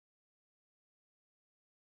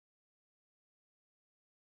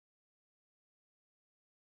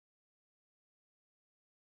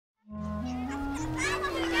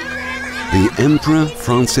The Emperor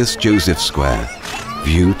Francis Joseph Square,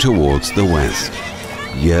 view towards the west,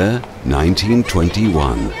 year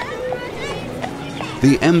 1921.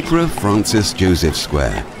 The Emperor Francis Joseph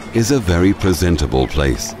Square is a very presentable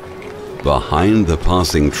place. Behind the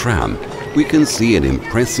passing tram, we can see an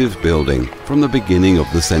impressive building from the beginning of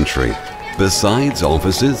the century. Besides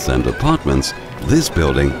offices and apartments, this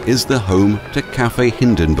building is the home to Café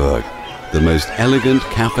Hindenburg, the most elegant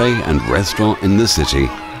cafe and restaurant in the city.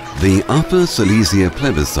 The Upper Silesia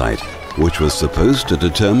plebiscite, which was supposed to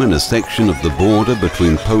determine a section of the border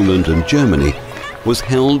between Poland and Germany, was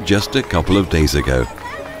held just a couple of days ago.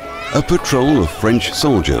 A patrol of French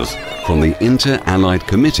soldiers from the Inter-Allied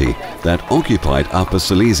Committee that occupied Upper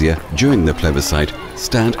Silesia during the plebiscite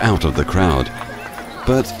stand out of the crowd.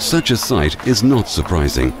 But such a sight is not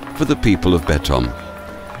surprising for the people of Bytom.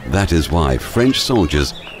 That is why French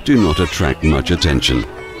soldiers do not attract much attention.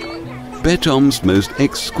 Bytom's most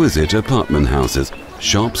exquisite apartment houses,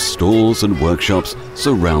 shops, stores and workshops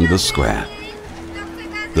surround the square.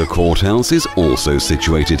 The courthouse is also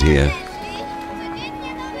situated here.